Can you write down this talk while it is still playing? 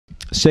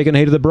Second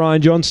heat of the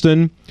Brian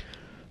Johnston.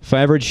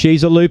 Favourite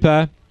She's a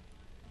Looper.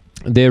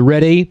 They're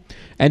ready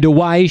and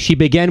away. She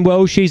began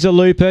well. She's a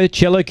Looper.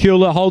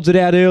 Chelacula holds it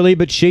out early,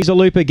 but She's a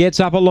Looper gets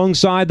up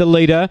alongside the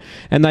leader,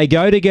 and they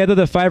go together.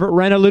 The favourite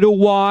ran a little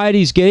wide.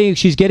 She's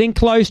getting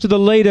close to the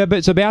leader, but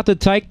it's about to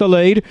take the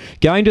lead.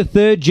 Going to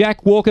third,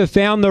 Jack Walker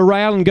found the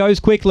rail and goes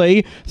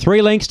quickly.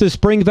 3 lengths to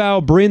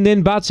Springvale Bryn,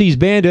 then Butsy's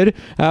Bandit.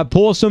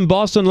 Pawsome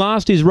Boss, and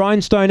last is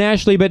Rhinestone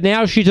Ashley, but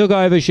now she took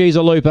over. She's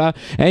a Looper,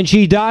 and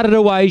she darted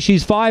away.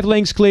 She's 5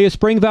 lengths clear.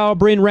 Springvale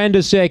Bryn ran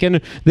to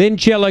second, then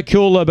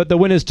Chelacula, but the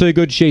winner's too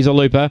good. She's a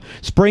Looper.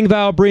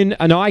 Springvale Bryn,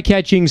 an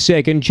eye-catching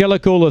second.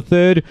 Chelacula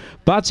third.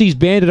 Butsy's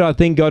Bandit, I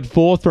think, got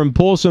fourth from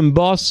Pawsome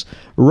Boss.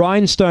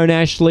 Rhinestone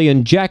Ashley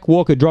and Jack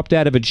Walker dropped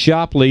out of it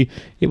sharply.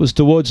 It was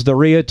towards the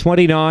rear.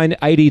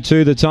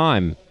 29.82 the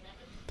time.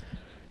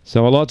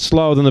 So a lot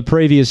slower than the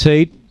previous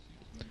heat.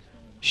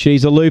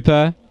 She's a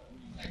Looper.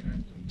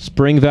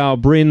 Springvale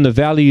Bryn, the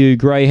value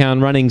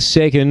greyhound, running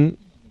second.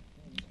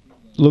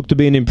 Looked to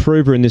be an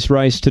improver in this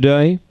race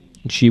today.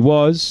 She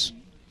was.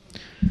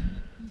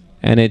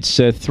 And it's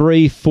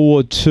 3,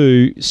 4,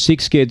 2.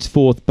 6 gets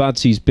fourth.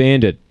 Butsy's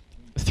Bandit.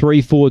 3,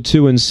 4,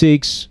 2 and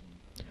 6.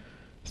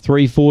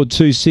 3, 4,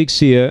 2, 6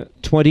 here.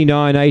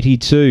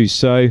 29.82.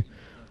 So if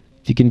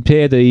you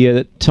compare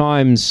the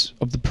times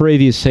of the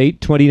previous heat,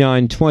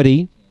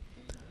 29.20.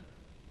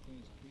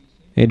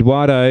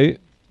 Eduardo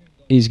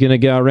is going to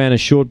go around a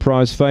short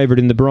prize favourite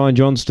in the Brian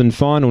Johnston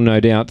final, no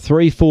doubt.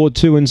 3, 4,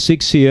 2 and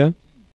 6 here.